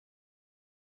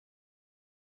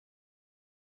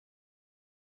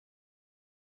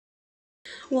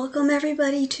Welcome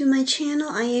everybody to my channel.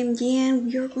 I am Yan.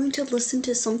 We are going to listen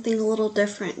to something a little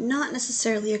different, not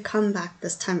necessarily a comeback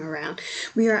this time around.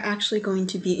 We are actually going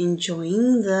to be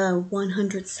enjoying the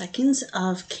 100 seconds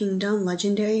of Kingdom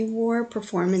Legendary War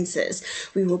performances.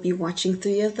 We will be watching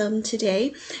 3 of them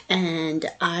today, and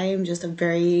I am just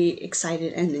very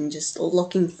excited and just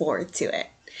looking forward to it.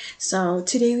 So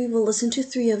today we will listen to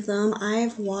 3 of them.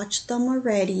 I've watched them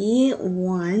already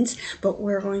once, but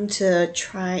we're going to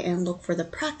try and look for the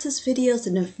practice videos,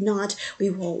 and if not, we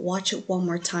will watch it one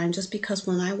more time, just because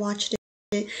when I watched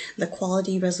it, the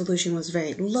quality resolution was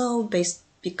very low because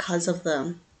of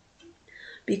the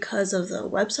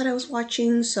website I was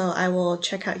watching. So I will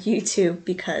check out YouTube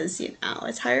because, you know,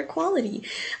 it's higher quality.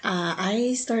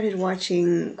 I started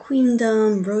watching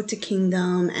Queendom, Road to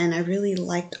Kingdom, and I really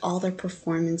liked all their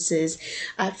performances.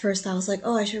 At first I was like,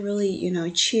 oh, I should really, you know,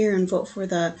 cheer and vote for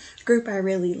the group I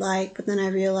really like, but then I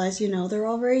realized, you know, they're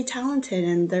all very talented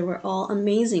and they were all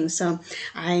amazing. So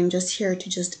I'm just here to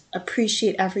just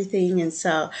appreciate everything, and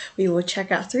so we will check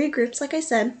out 3 groups like I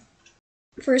said.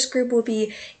 First group will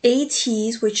be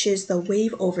ATEEZ, which is the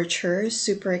Wave Overture.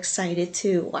 Super excited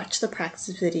to watch the practice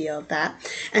video of that.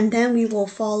 And then we will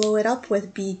follow it up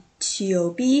with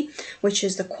BTOB, which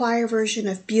is the choir version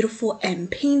of Beautiful and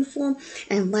Painful.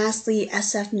 And lastly,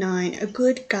 SF9, A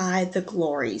Good Guy, The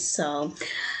Glory. So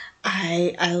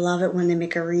I love it when they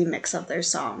make a remix of their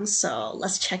songs. So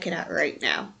let's check it out right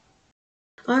now.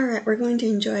 Alright, we're going to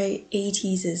enjoy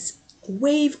ATEEZ's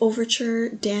Wave Overture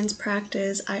dance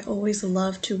practice. I always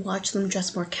love to watch them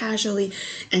dress more casually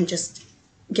and just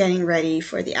getting ready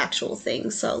for the actual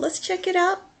thing. So let's check it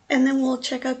out, and then we'll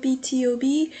check out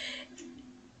BTOB.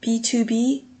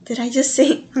 B2B. Did I just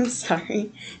say? I'm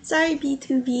sorry. Sorry,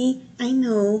 B2B. I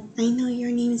know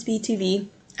your name is B2B.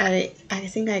 I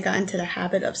think I got into the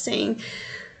habit of saying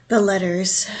the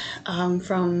letters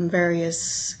from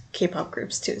various K-pop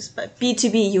groups too. But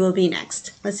B2B, you will be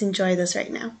next. Let's enjoy this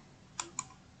right now.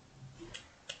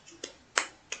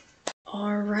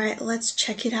 Alright, let's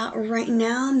check it out right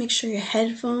now. Make sure your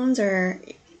headphones are,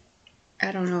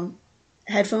 I don't know,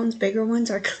 headphones, bigger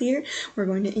ones, are clear. We're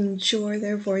going to enjoy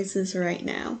their voices right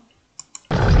now.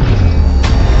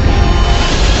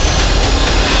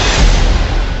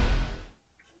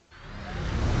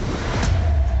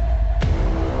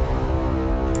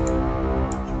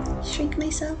 Shrink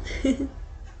myself.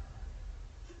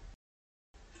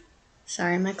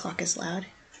 Sorry, my clock is loud.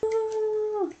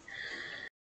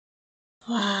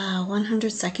 Wow,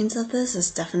 100 seconds of this is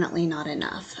definitely not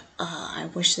enough. I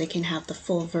wish they can have the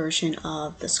full version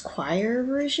of this choir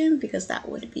version, because that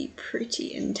would be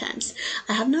pretty intense.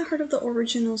 I have not heard of the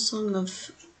original song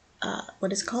of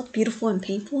what is called Beautiful and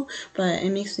Painful, but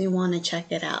it makes me want to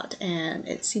check it out, and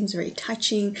it seems very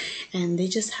touching, and they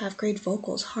just have great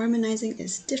vocals. Harmonizing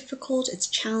is difficult, it's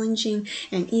challenging,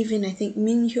 and even I think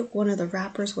Yunho, one of the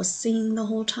rappers, was singing the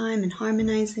whole time and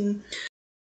harmonizing.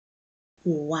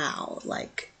 Wow,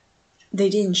 like, they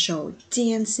didn't show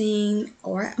dancing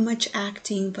or much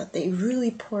acting, but they really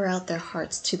pour out their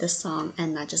hearts to the song,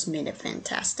 and that just made it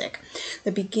fantastic.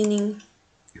 The beginning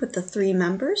with the 3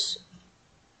 members,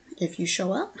 if you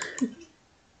show up,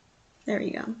 there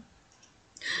you go.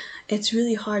 It's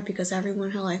really hard because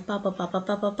everyone are like ba ba ba ba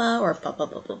ba ba ba or ba ba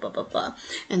ba ba ba ba ba,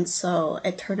 and so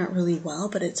it turned out really well.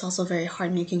 But it's also very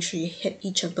hard making sure you hit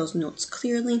each of those notes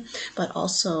clearly, but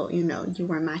also, you know, you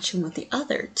were matching with the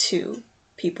other 2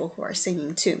 people who are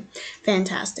singing too.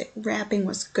 Fantastic. Rapping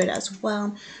was good as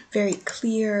well. Very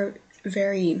clear,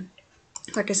 very,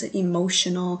 like I said,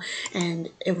 emotional, and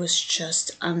it was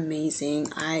just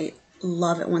amazing. I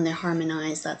love it when they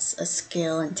harmonize. That's a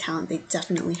skill and talent they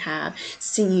definitely have.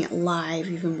 Singing it live,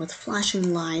 even with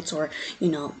flashing lights or, you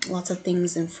know, lots of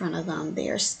things in front of them, they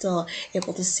are still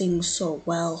able to sing so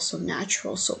well, so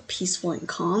natural, so peaceful and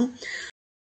calm.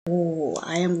 Oh,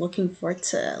 I am looking forward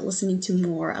to listening to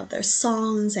more of their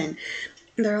songs, and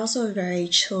they're also a very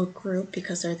chill group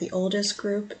because they're the oldest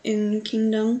group in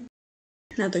Kingdom.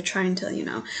 Now they're trying to, you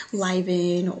know,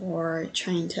 liven or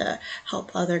trying to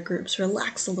help other groups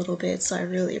relax a little bit. So I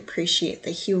really appreciate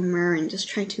the humor and just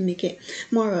trying to make it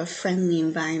more of a friendly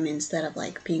environment instead of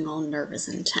like being all nervous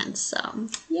and tense. So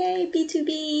yay,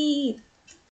 B2B!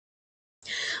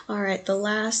 Alright, the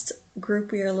last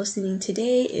group we are listening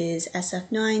today is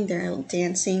SF9. They're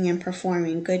dancing and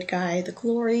performing Good Guy, The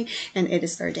Glory, and it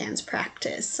is their dance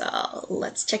practice. So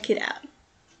let's check it out.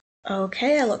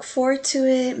 Okay, I look forward to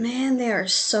it. Man, they are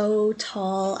so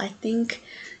tall. I think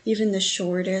even the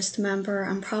shortest member,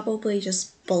 I'm probably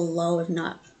just below, if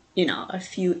not, you know, a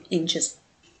few inches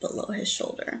below his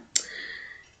shoulder.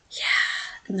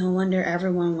 Yeah, No wonder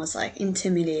everyone was like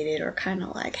intimidated or kind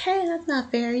of like, hey, that's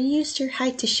not fair, you used your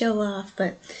height to show off,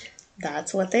 but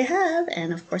that's what they have,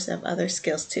 and of course they have other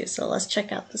skills too. So let's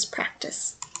check out this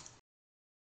practice.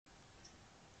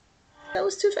 That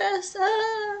was too fast.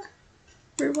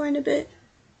 Rewind a bit.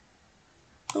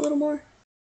 A little more.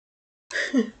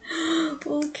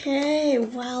 Okay,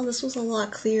 wow, this was a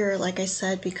lot clearer, like I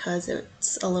said, because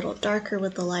it's a little darker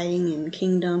with the lighting in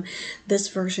Kingdom. This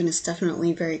version is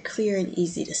definitely very clear and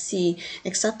easy to see,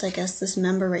 except I guess this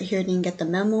member right here didn't get the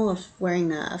memo of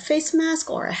wearing a face mask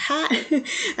or a hat,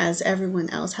 as everyone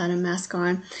else had a mask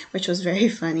on, which was very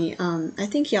funny. I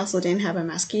think he also didn't have a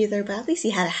mask either, but at least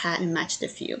he had a hat and matched a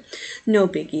few. No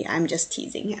biggie, I'm just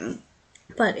teasing him.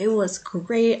 But it was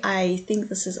great. I think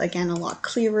this is again a lot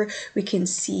clearer. We can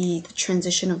see the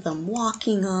transition of them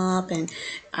walking up, and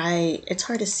it's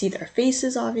hard to see their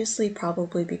faces obviously,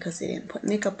 probably because they didn't put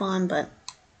makeup on, but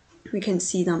we can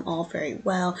see them all very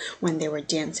well when they were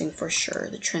dancing for sure.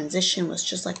 The transition was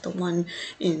just like the one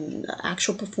in the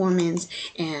actual performance,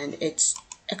 and it's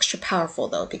extra powerful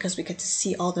though because we get to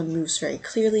see all the moves very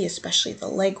clearly, especially the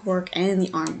leg work and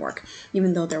the arm work.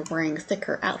 Even though they're wearing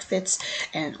thicker outfits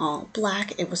and all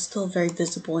black, it was still very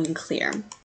visible and clear.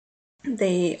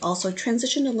 They also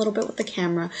transitioned a little bit with the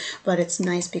camera, but it's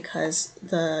nice because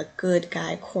the good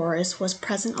guy chorus was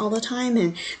present all the time,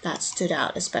 and that stood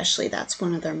out, especially that's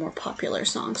one of their more popular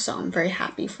songs, so I'm very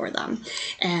happy for them.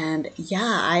 And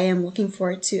yeah, I am looking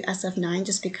forward to SF9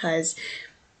 just because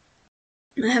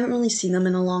I haven't really seen them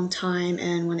in a long time,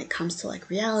 and when it comes to like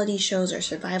reality shows or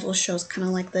survival shows kind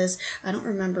of like this, I don't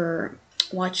remember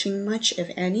watching much,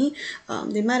 if any.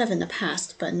 They might have in the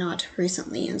past, but not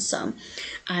recently, and so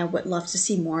I would love to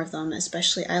see more of them.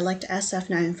 Especially I liked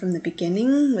SF9 from the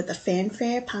beginning with the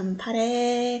fanfare,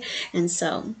 pampare, and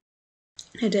so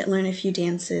I did learn a few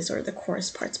dances or the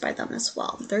chorus parts by them as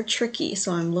well. They're tricky,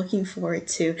 so I'm looking forward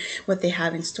to what they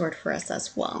have in store for us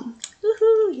as well.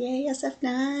 Woohoo! Yay,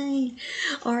 SF9!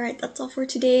 Alright, that's all for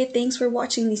today. Thanks for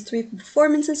watching these 3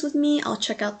 performances with me. I'll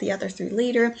check out the other 3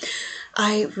 later.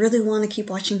 I really want to keep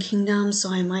watching Kingdom, so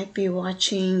I might be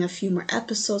watching a few more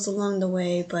episodes along the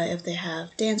way, but if they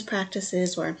have dance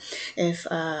practices or if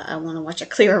I want to watch a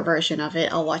clearer version of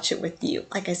it, I'll watch it with you.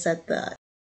 Like I said, the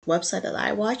website that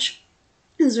I watch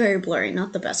is very blurry,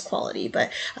 not the best quality,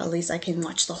 but at least I can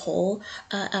watch the whole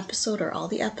episode or all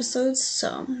the episodes,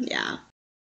 so yeah.